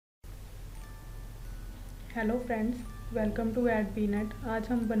Hello friends, welcome to add peanut. आज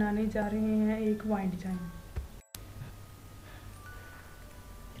हम बनाने जा रहे हैं एक वाइंड चाइम।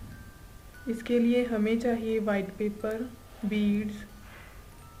 इसके लिए हमें चाहिए वाइट पेपर, बीड्स,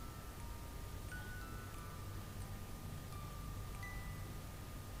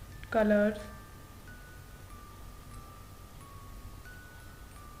 कलर्स,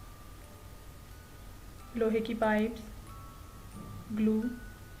 लोहे की pipes, glue,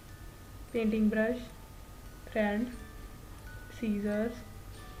 painting brush, thread, seizures,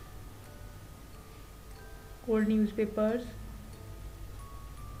 old newspapers,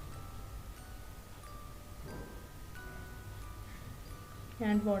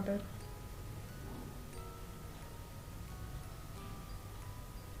 and water.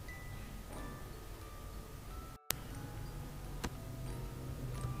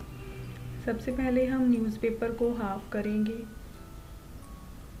 सबसे पहले हम न्यूज़पेपर को हाफ करेंगे।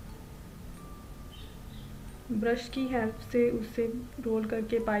 ब्रश की हेल्प से उससे रोल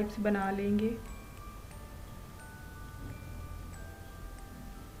करके पाइप्स बना लेंगे।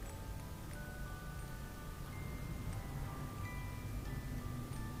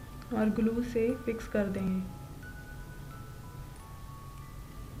 और ग्लू से फिक्स कर देंगे।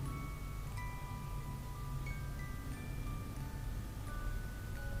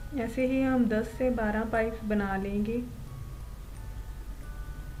 ऐसे ही हम 10 से 12 पाइप्स बना लेंगे।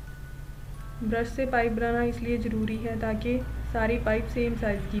 ब्रश से पाइप बनाना इसलिए ज़रूरी है ताकि सारी पाइप सेम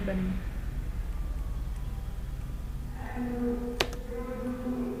साइज़ की बने।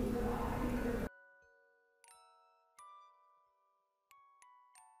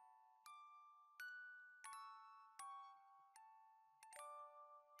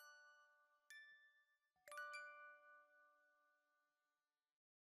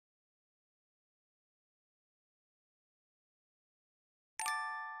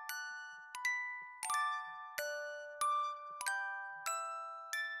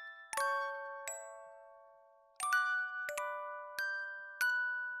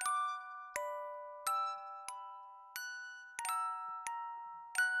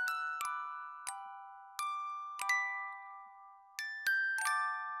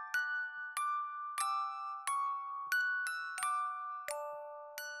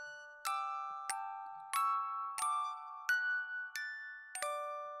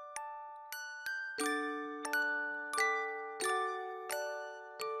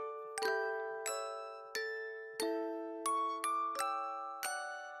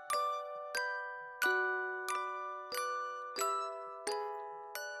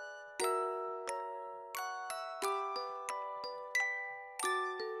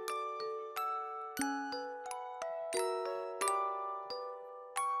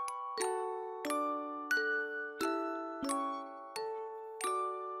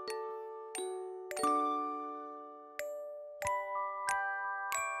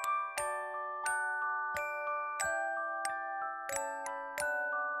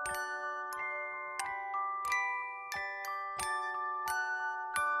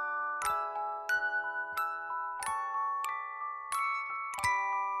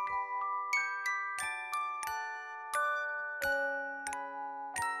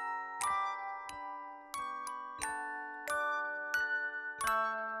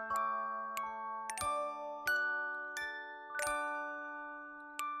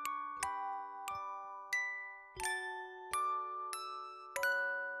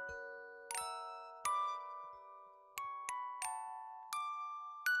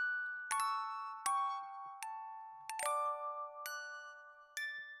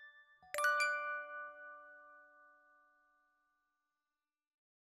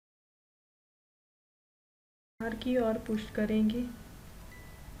 बाहर की ओर पुश करेंगे।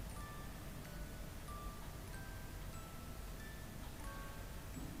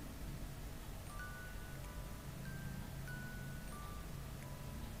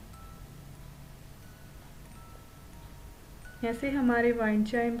 ऐसे हमारे वाइंड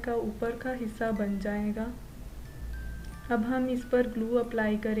चाइम का ऊपर का हिस्सा बन जाएगा। अब हम इस पर ग्लू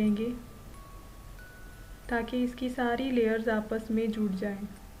अप्लाई करेंगे ताकि इसकी सारी लेयर्स आपस में जुड़ जाएं।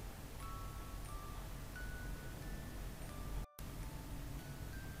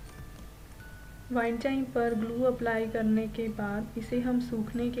 वाइंड चाइम पर ग्लू अप्लाई करने के बाद इसे हम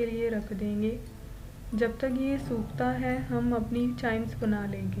सूखने के लिए रख देंगे। जब तक ये सूखता है हम अपनी चाइम्स बना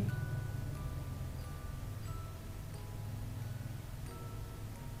लेंगे।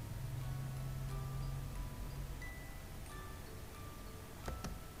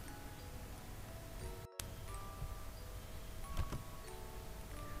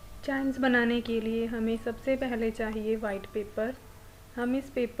 चाइम्स बनाने के लिए हमें सबसे पहले चाहिए वाइट पेपर, हम इस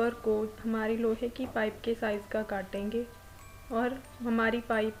पेपर को हमारी लोहे की पाइप के साइज़ का काटेंगे और हमारी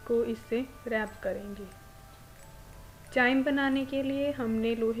पाइप को इससे रैप करेंगे। चाइम बनाने के लिए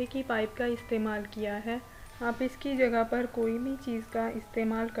हमने लोहे की पाइप का इस्तेमाल किया है। आप इसकी जगह पर कोई भी चीज़ का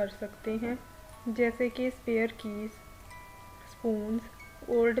इस्तेमाल कर सकते हैं, जैसे कि spare keys, spoons,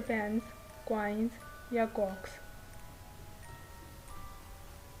 old pens, coins या कॉक्स।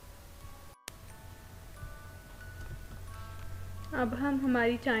 अब हम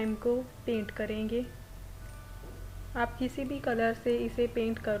हमारी चाइम को पेंट करेंगे। आप किसी भी कलर से इसे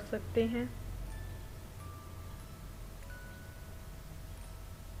पेंट कर सकते हैं।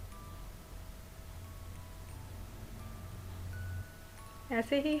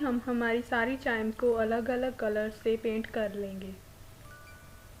 ऐसे ही हम हमारी सारी चाइम्स को अलग अलग कलर से पेंट कर लेंगे।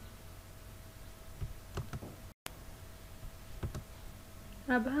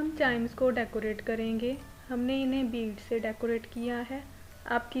 अब हम चाइम्स को डेकोरेट करेंगे। हमने इन्हें बीड से डेकोरेट किया है।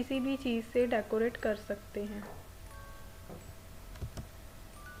 आप किसी भी चीज़ से डेकोरेट कर सकते हैं।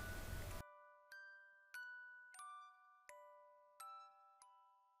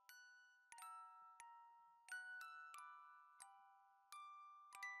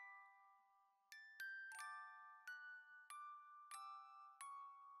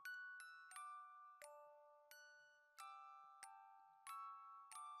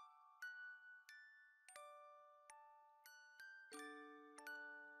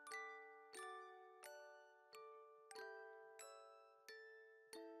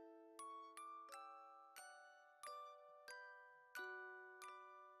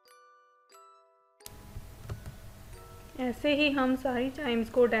 ऐसे ही हम सारी चाइम्स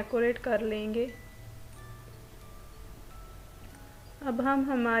को डेकोरेट कर लेंगे। अब हम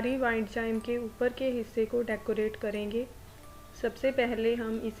हमारी वाइट चाइम के ऊपर के हिस्से को डेकोरेट करेंगे। सबसे पहले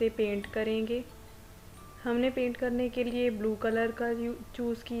हम इसे पेंट करेंगे। हमने पेंट करने के लिए ब्लू कलर का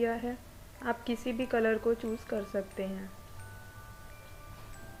चूज़ किया है। आप किसी भी कलर को चूज़ कर सकते हैं।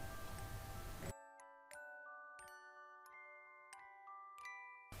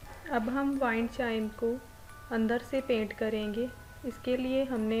 अब हम वाइट चाइम को अंदर से पेंट करेंगे। इसके लिए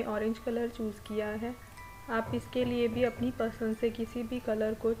हमने ऑरेंज कलर चूज़ किया है। आप इसके लिए भी अपनी पसंद से किसी भी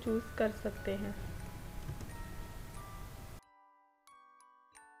कलर को चूज़ कर सकते हैं।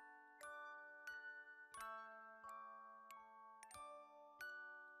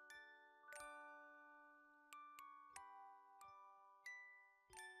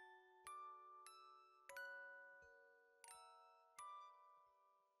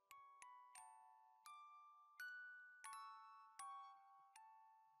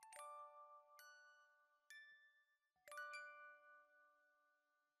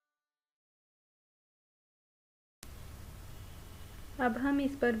 अब हम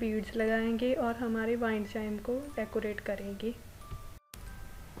इस पर बीड्स लगाएंगे और हमारे वाइट चाइम को डेकोरेट करेंगे।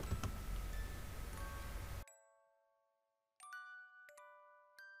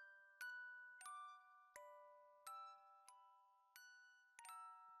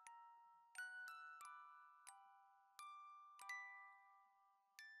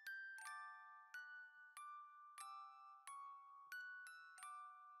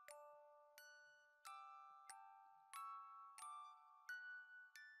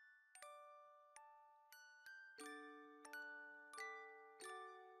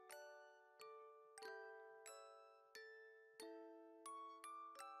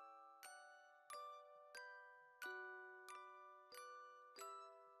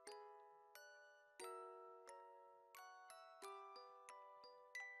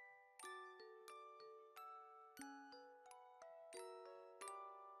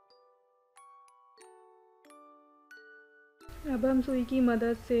 अब हम सुई की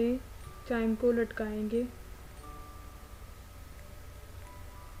मदद से चाइम को लटकाएंगे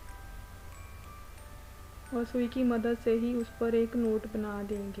और सुई की मदद से ही उस पर एक नोट बना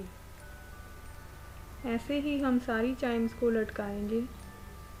देंगे। ऐसे ही हम सारी चाइम्स को लटकाएंगे,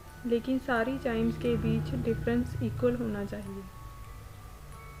 लेकिन सारी चाइम्स के बीच डिफरेंस इक्वल होना चाहिए।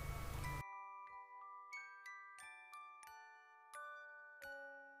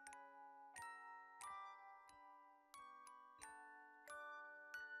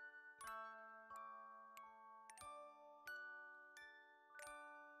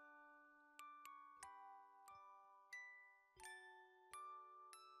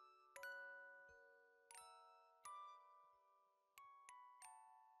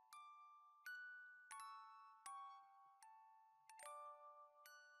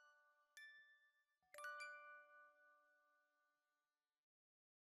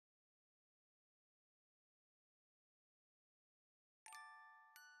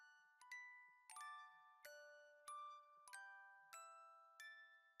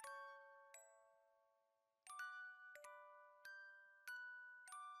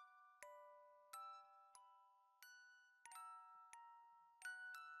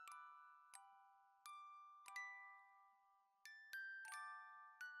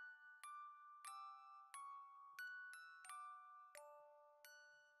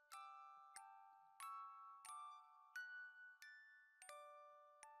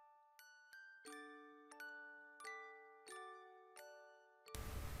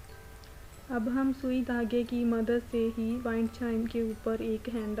 अब हम सुई धागे की मदद से ही वाइंड चाइम के ऊपर एक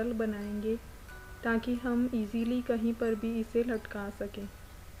हैंडल बनाएंगे ताकि हम इजीली कहीं पर भी इसे लटका सकें।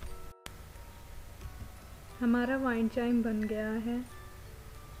 हमारा वाइंड चाइम बन गया है।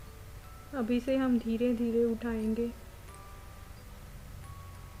 अब इसे हम धीरे धीरे उठाएंगे।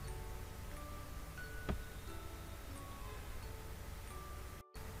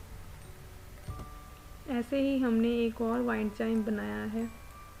 ऐसे ही हमने एक और वाइंड चाइम बनाया है।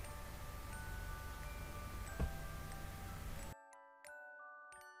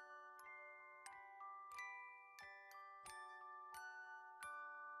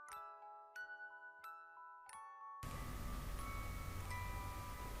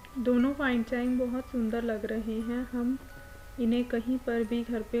 दोनों वाइंड चाइम बहुत सुंदर लग रहे हैं। हम इन्हें कहीं पर भी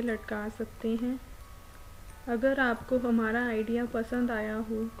घर पे लटका सकते हैं। अगर आपको हमारा आइडिया पसंद आया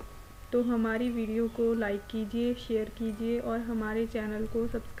हो तो हमारी वीडियो को लाइक कीजिए, शेयर कीजिए और हमारे चैनल को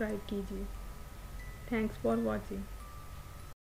सब्सक्राइब कीजिए। Thanks for watching.